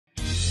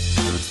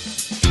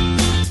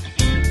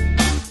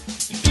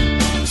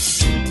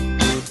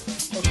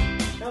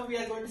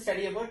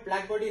study about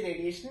black body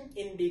radiation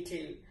in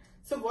detail.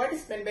 So what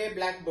is meant by a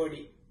black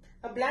body?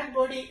 A black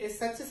body is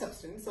such a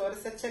substance or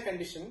such a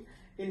condition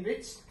in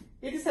which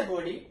it is a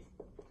body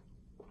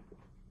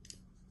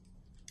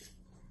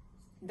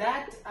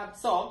that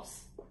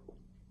absorbs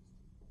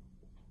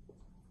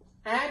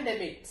and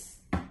emits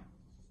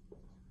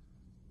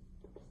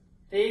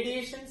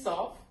radiations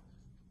of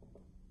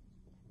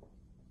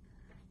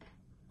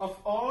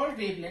all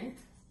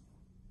wavelength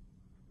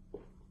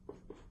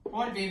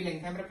or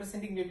wavelength. I am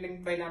representing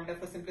wavelength by lambda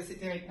for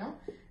simplicity right now,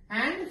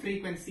 and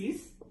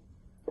frequencies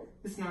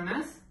is known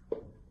as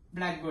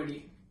black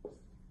body.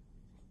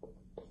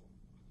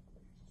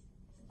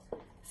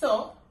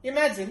 So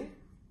imagine,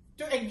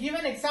 to give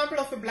an example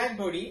of a black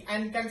body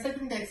and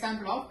considering the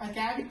example of a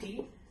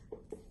cavity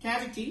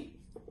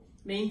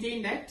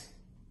maintained at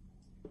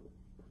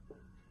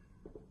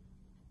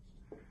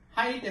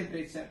high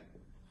temperature.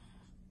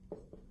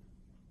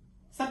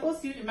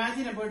 Suppose you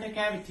imagine about a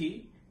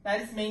cavity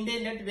that is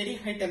maintained at very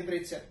high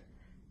temperature.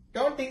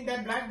 Don't think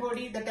that black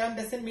body, the term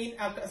doesn't mean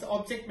an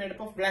object made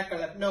up of black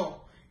color.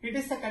 No, it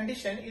is a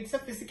condition, it's a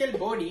physical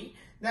body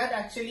that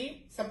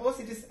actually, suppose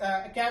it is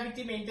a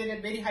cavity maintained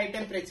at very high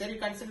temperature, you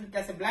consider it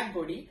as a black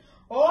body.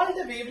 All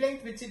the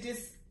wavelength which it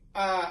is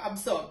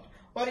absorbed,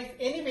 or if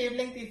any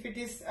wavelength, if it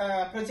is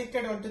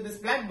projected onto this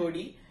black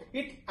body,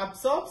 it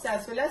absorbs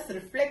as well as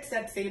reflects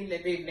that same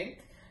wavelength.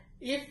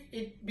 If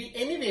it be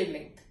any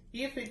wavelength,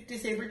 if it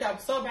is able to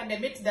absorb and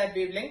emit that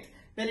wavelength,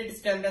 then it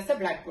is termed as a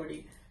black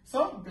body.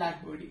 So,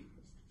 black body.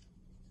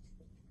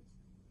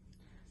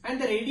 And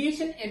the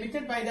radiation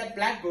emitted by that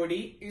black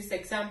body is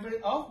example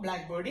of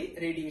black body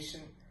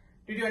radiation.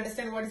 Did you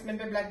understand what is meant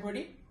by black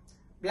body?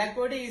 Black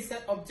body is an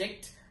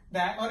object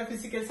that, or a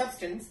physical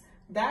substance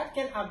that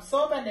can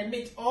absorb and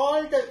emit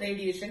all the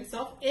radiations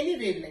of any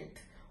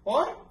wavelength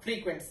or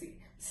frequency.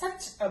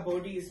 Such a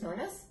body is known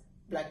as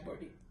black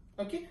body.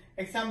 Okay.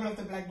 Example of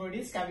the black body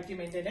is cavity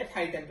maintained at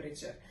high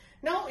temperature.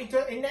 Now,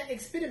 in an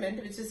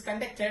experiment which is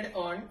conducted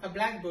on a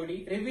black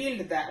body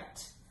revealed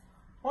that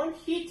on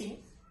heating,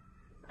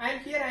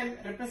 and here I am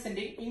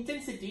representing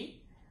intensity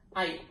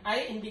I.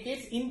 I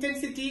indicates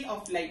intensity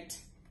of light.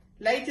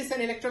 Light is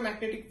an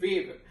electromagnetic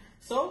wave.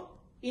 So,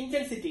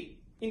 intensity.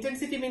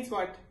 Intensity means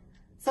what?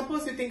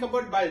 Suppose you think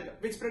about bulb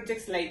which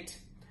projects light.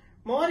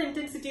 More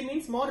intensity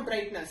means more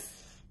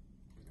brightness.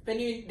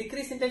 When you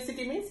decrease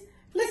intensity means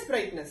less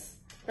brightness.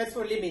 That's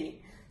only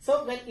meaning.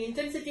 So, when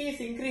intensity is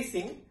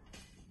increasing,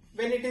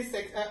 when it is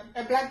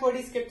a black body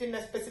is kept in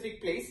a specific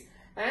place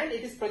and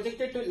it is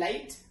projected to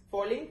light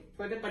falling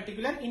for the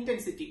particular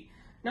intensity.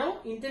 Now,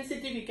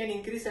 intensity we can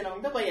increase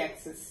along the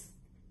y-axis,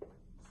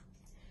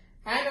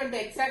 and on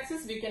the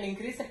x-axis we can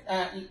increase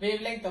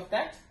wavelength of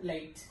that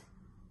light,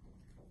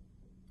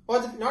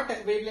 or not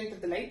wavelength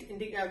of the light,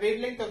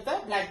 wavelength of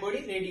the black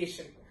body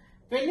radiation.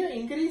 When you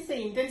increase the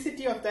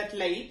intensity of that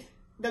light,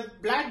 the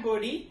black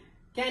body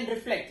can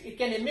reflect, it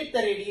can emit the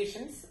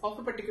radiations of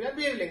a particular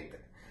wavelength.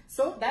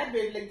 So that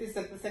wavelength is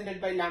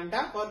represented by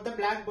lambda, or the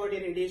black body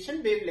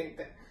radiation wavelength.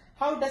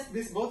 How does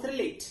this both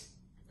relate?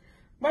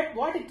 But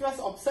what it was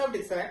observed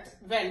is that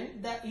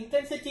when the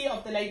intensity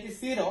of the light is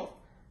 0,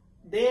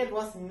 there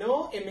was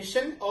no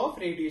emission of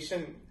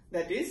radiation.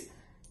 That is,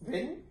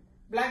 when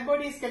black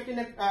body is kept in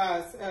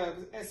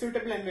a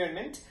suitable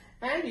environment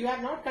and you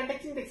are not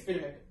conducting the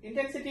experiment,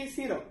 intensity is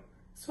 0.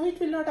 So it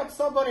will not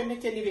absorb or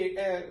emit any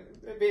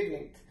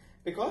wavelength,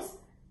 because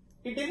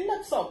it didn't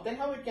absorb, then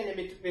how it can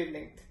emit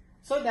wavelength?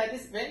 So that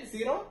is when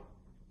 0,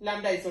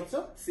 lambda is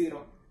also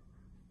 0.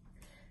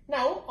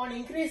 Now, on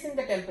increasing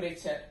the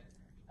temperature,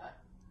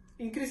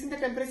 in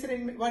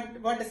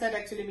what does that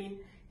actually mean?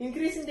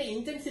 Increasing the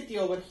intensity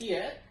over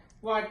here,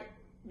 what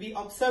we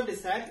observed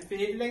is that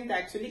wavelength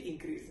actually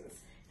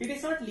increases. It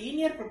is not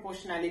linear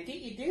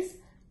proportionality, it is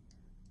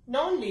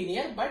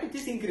non-linear, but it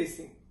is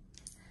increasing.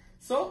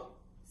 So,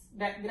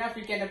 that graph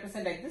we can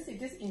represent like this,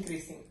 it is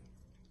increasing.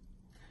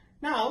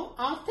 Now,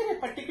 after a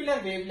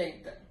particular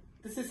wavelength,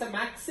 this is a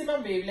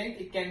maximum wavelength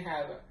it can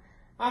have.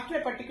 After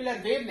a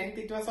particular wavelength,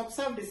 it was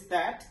observed is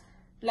that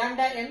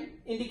lambda m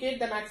indicate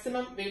the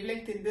maximum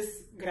wavelength in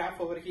this graph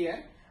over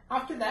here.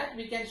 After that,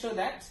 we can show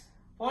that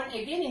on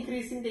again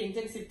increasing the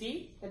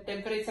intensity, the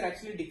temperature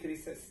actually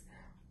decreases.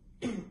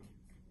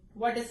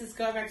 What does this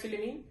curve actually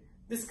mean?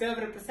 This curve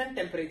represents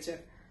temperature.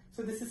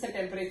 So this is a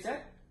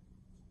temperature.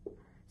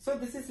 So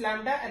this is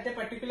lambda at a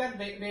particular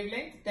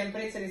wavelength,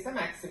 temperature is the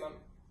maximum.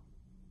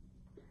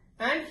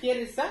 And here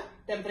is the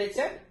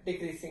temperature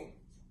decreasing.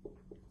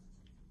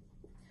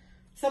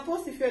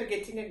 Suppose if you are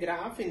getting a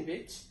graph in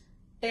which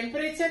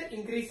temperature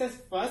increases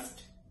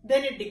first,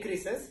 then it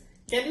decreases,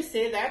 can you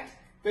say that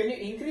when you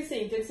increase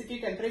the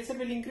intensity, temperature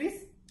will increase?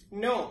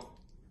 No,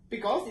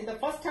 because in the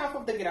first half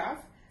of the graph,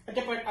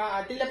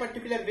 till a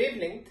particular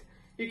wavelength,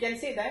 you can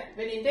say that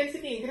when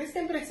intensity increases,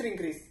 temperature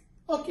increase.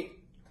 Okay,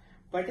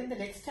 but in the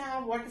next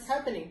half, what is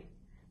happening?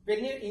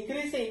 When you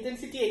increase the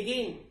intensity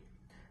again,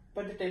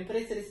 but the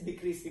temperature is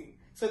decreasing.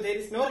 So there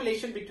is no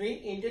relation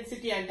between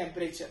intensity and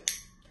temperature.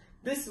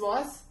 This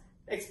was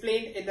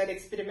explained in that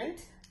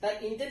experiment,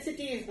 that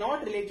intensity is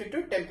not related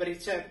to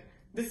temperature.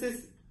 This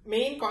is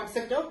main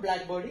concept of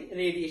black body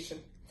radiation.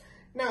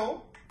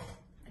 Now,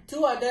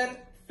 two other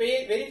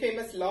very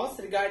famous laws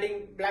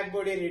regarding black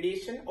body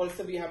radiation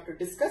also we have to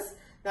discuss.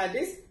 That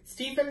is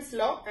Stephen's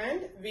law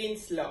and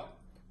WEIN'S law.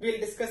 We will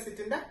discuss it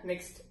in the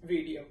next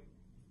video.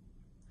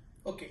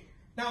 Okay.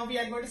 Now we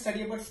are going to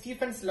study about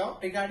Stephen's law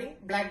regarding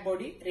black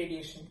body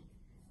radiation.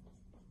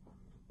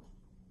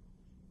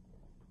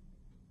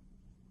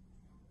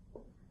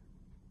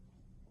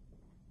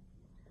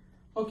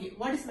 Okay,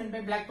 what is meant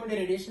by black body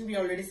radiation? We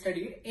already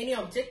studied. Any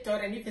object or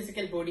any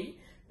physical body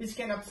which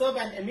can absorb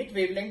and emit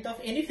wavelength of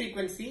any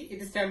frequency,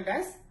 it is termed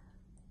as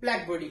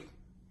black body.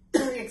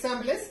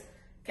 Example is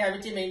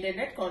cavity maintained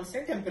at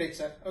constant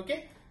temperature.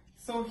 Okay,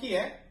 so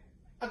here,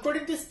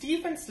 according to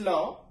Stephen's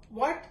law,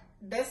 what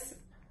does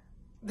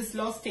this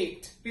law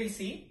state? We'll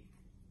see.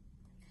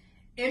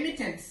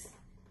 Emittance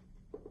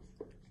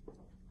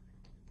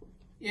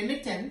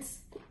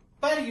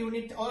per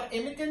unit, or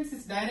emittance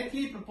is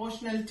directly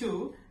proportional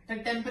to the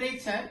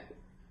temperature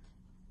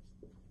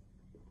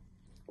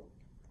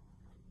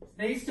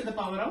raised to the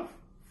power of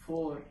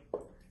 4.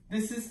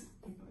 This is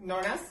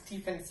known as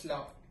Stephen's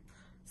law.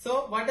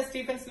 So what does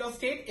Stephen's law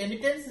state?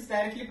 Emittance is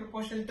directly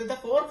proportional to the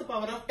 4th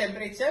power of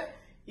temperature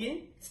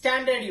in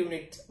standard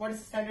unit. What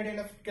is the standard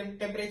unit of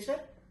temperature?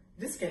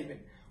 This Kelvin.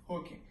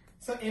 Okay.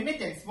 So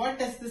emittance, what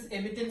does this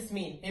emittance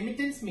mean?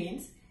 Emittance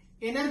means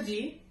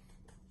energy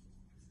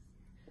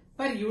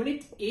per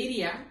unit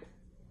area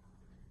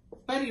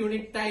per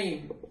unit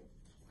time.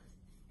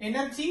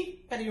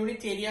 Energy per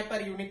unit area per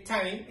unit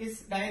time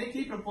is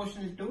directly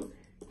proportional to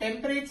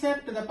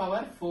temperature to the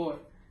power 4.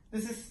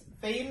 This is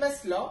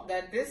famous law,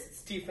 that is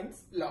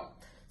Stephen's law.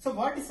 So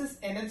what does this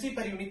energy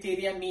per unit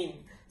area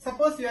mean?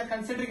 Suppose you are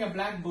considering a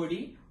black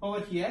body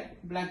over here,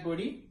 black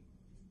body.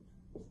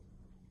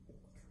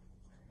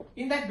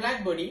 In that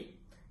black body,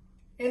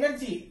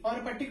 energy or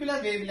a particular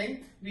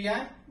wavelength, we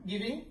are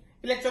giving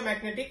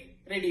electromagnetic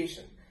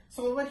radiation.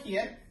 So over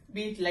here,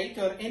 be it light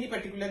or any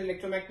particular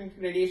electromagnetic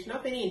radiation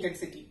of any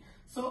intensity.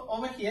 So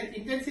over here,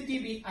 intensity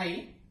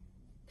Vi,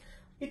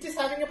 it is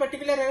having a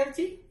particular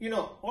energy. You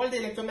know, all the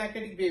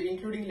electromagnetic wave,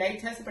 including light,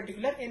 has a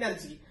particular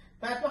energy.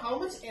 Therefore, how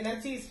much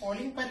energy is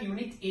falling per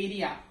unit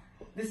area?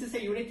 This is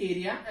a unit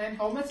area, and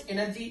how much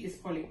energy is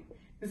falling?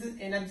 This is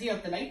energy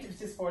of the light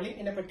which is falling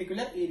in a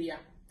particular area.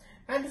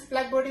 And this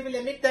black body will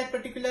emit that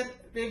particular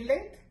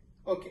wavelength.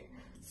 Okay.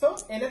 So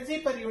energy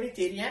per unit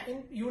area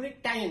in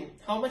unit time.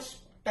 How much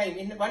time?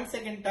 In 1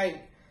 second time.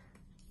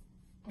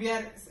 We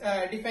are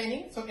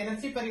defining. So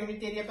energy per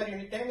unit area per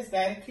unit time is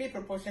directly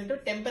proportional to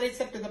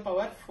temperature to the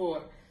power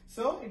 4.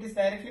 So it is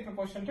directly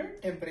proportional to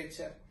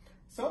temperature.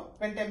 So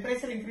when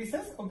temperature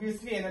increases,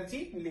 obviously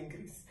energy will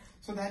increase.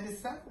 So that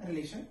is the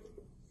relation.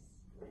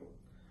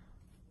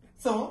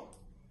 So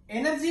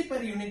energy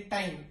per unit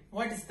time.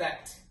 What is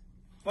that?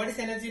 What is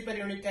energy per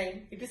unit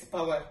time? It is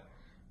power.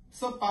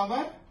 So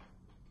power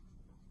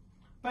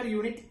per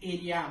unit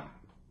area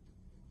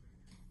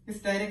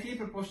is directly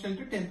proportional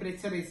to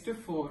temperature raised to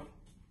 4.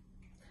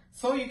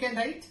 So you can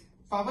write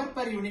power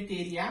per unit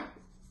area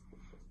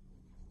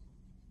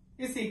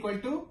is equal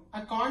to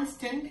a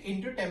constant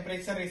into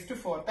temperature raised to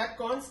 4. That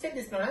constant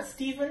is known as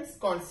Stephen's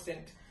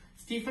constant.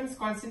 Stephen's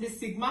constant is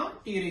sigma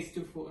T raised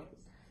to 4.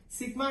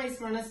 Sigma is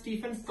known as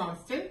Stephen's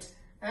constant,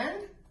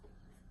 and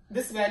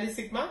this value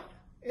sigma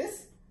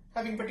is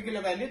having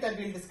particular value that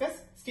we will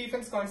discuss.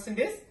 Stephen's constant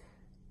is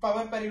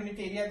power per unit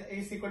area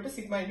is equal to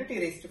sigma into T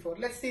raised to 4.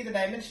 Let's see the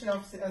dimension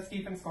of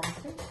Stephen's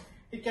constant.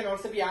 It can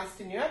also be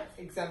asked in your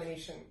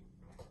examination,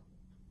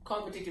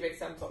 competitive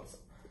exams also.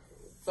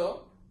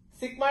 So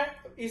sigma,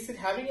 is it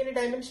having any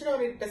dimension,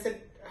 or is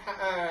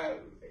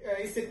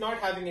it not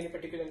having any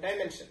particular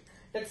dimension?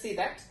 Let's see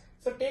that.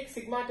 So take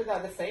sigma to the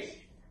other side.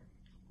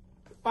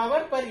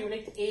 Power per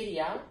unit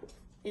area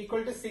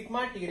equal to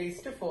sigma T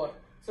raised to 4.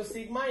 So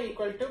sigma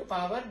equal to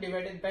power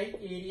divided by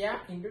area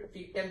into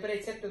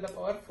temperature to the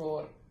power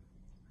 4.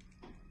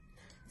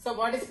 So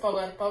what is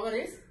power? Power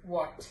is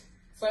watt.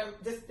 So I am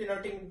just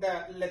denoting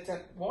the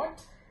letter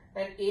watt,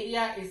 and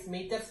area is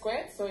meter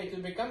square. So it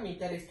will become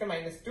meter raised to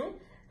 -2,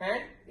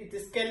 and it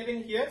is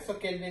Kelvin here. So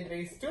Kelvin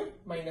raised to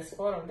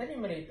 -4 on the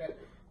numerator.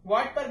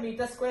 Watt per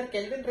meter square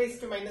Kelvin raised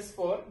to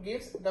 -4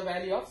 gives the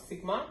value of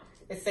sigma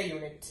SI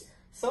unit.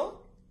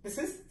 So this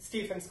is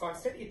Stephen's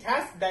constant. It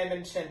has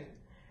dimension,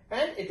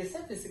 and it is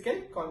a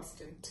physical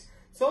constant.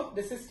 So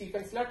this is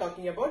Stephen's law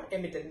talking about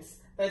emittance,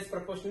 that is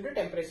proportional to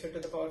temperature to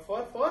the power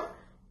 4 for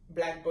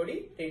black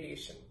body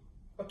radiation.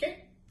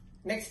 Okay.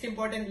 Next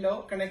important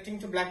law connecting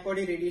to black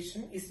body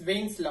radiation is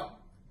WEIN'S law.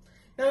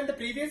 Now in the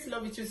previous law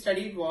which you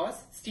studied was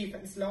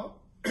Stephen's law.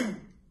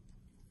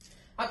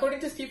 According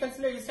to Stephen's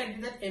law, you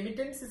studied that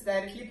emittance is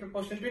directly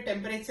proportional to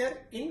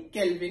temperature in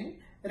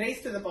Kelvin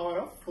raised to the power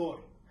of 4.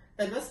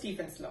 That was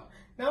Stephen's law.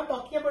 Now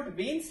talking about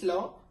WEIN'S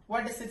law,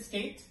 what does it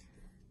state?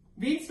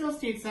 WEIN'S law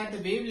states that the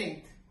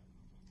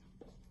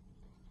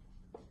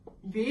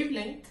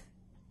wavelength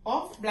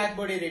of black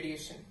body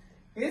radiation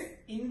is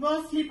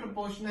inversely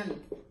proportional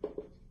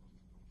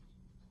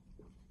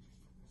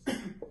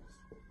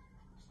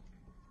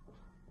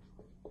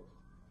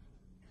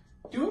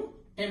to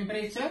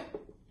temperature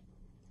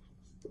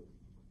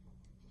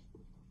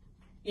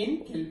in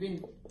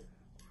Kelvin.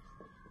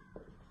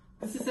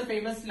 This is a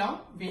famous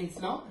law, Wien's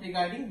law,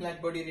 regarding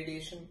black body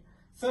radiation.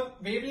 So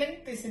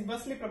wavelength is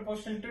inversely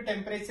proportional to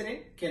temperature in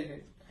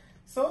Kelvin.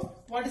 So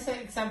what is an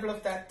example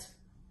of that?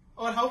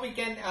 Or how we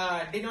can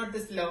denote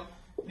this law?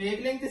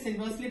 Wavelength is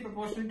inversely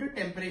proportional to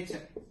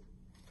temperature.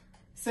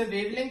 So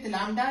wavelength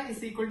lambda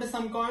is equal to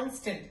some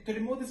constant. To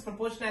remove this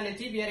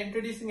proportionality, we are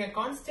introducing a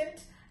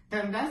constant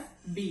termed as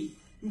B.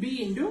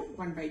 B into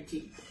 1 by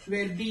T,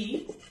 where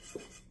B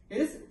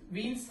is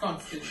Wien's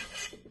constant.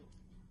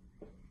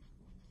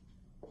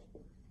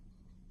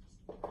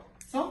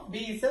 So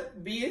B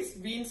is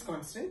Wien's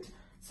constant.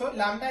 So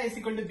lambda is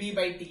equal to B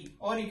by T,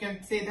 or you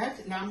can say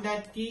that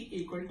lambda T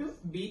equal to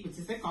B, which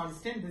is a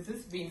constant. This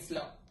is Wien's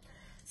law.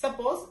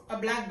 Suppose a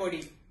black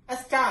body, a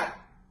star.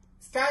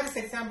 Star is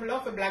example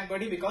of a black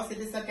body because it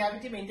is a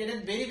cavity maintained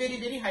at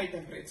very high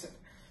temperature.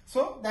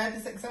 So that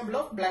is example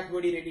of black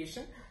body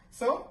radiation.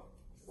 So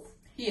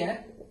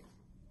here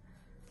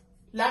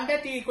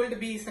lambda T equal to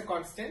B is a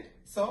constant.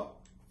 So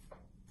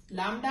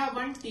lambda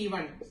 1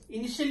 T1,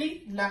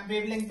 initially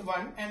wavelength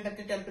 1 and at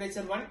the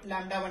temperature 1,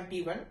 lambda 1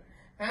 T1,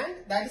 and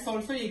that is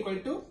also equal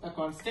to a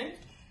constant.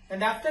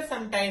 And after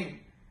some time,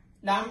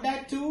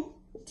 lambda 2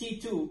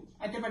 T2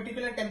 at a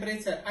particular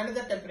temperature,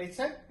 another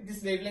temperature,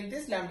 this wavelength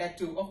is lambda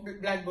 2 of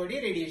black body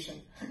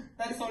radiation.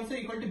 That is also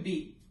equal to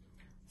B.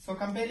 So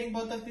comparing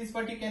both of these,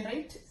 what you can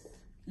write?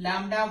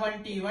 Lambda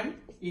 1 T1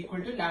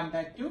 equal to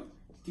lambda 2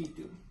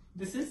 T2.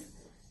 This is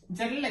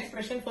general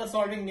expression for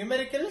solving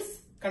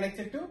numericals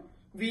connected to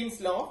Wien's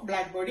law of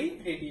black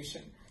body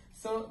radiation.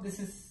 So this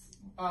is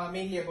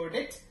mainly about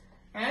it.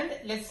 And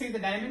let's see the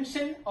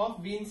dimension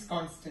of Wien's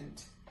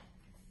constant.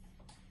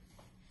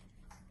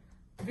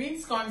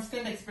 Wien's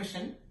constant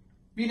expression,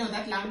 we know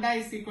that lambda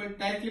is equal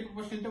directly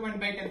proportional to 1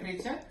 by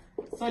temperature.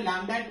 So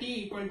lambda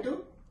T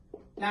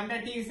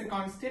is a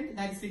constant,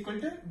 that is equal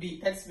to B.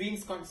 That's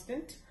Wien's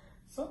constant.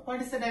 So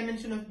what is the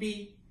dimension of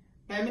B?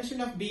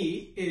 Dimension of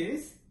B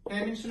is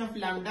dimension of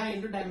lambda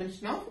into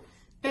dimension of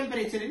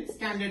temperature in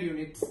standard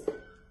units.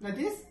 That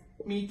is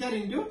meter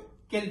into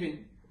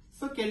Kelvin.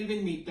 So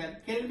Kelvin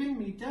meter. Kelvin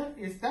meter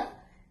is the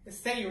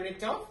SI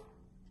unit of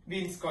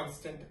Wien's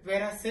constant.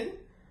 Whereas in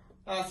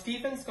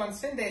Stephen's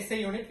constant, the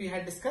SI unit we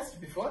had discussed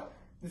before.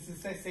 This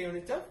is the SI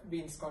unit of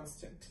Wien's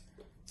constant.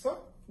 So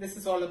this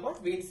is all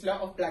about Wien's law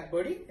of black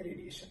body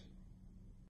radiation.